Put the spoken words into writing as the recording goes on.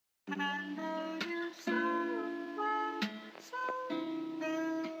I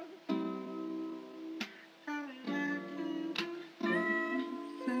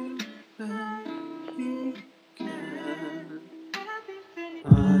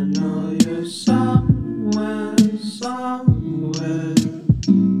know you're somewhere, somewhere.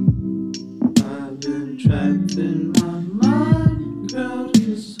 I've been trapped in my mind, girl,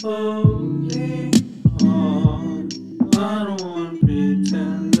 just holding on. I don't wanna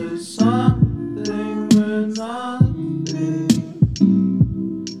pretend there's something we're nothing.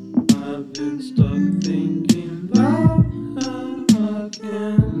 I've been stuck thinking about her, I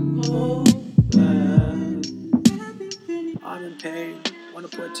can't hold back. I'm in pain, wanna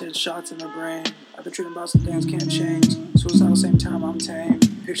put 10 shots in my brain. I've been treating about some things can't change. Suicidal same time I'm tame.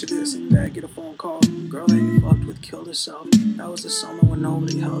 Picture this in bed, get a phone call. Girl that you fucked with killed herself. That was the summer when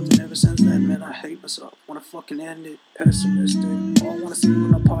nobody helped, and ever since then, man, I hate myself. Wanna fucking end it, pessimistic. All I wanna see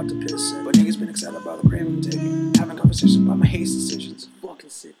with no pot to piss in. But niggas been excited about the cream I'm taking. Having conversations about my haste decisions. Fucking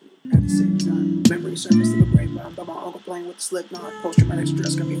sickening. At the same time, memory surface in the grapevine about my uncle playing with the Slipknot. Post-traumatic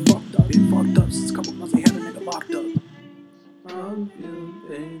stress got me fucked up. Been fucked up since a couple months they had a nigga locked up. I'm feeling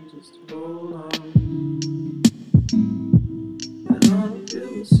pain, just hold on. And I don't feel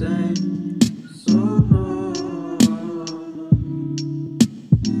the same, so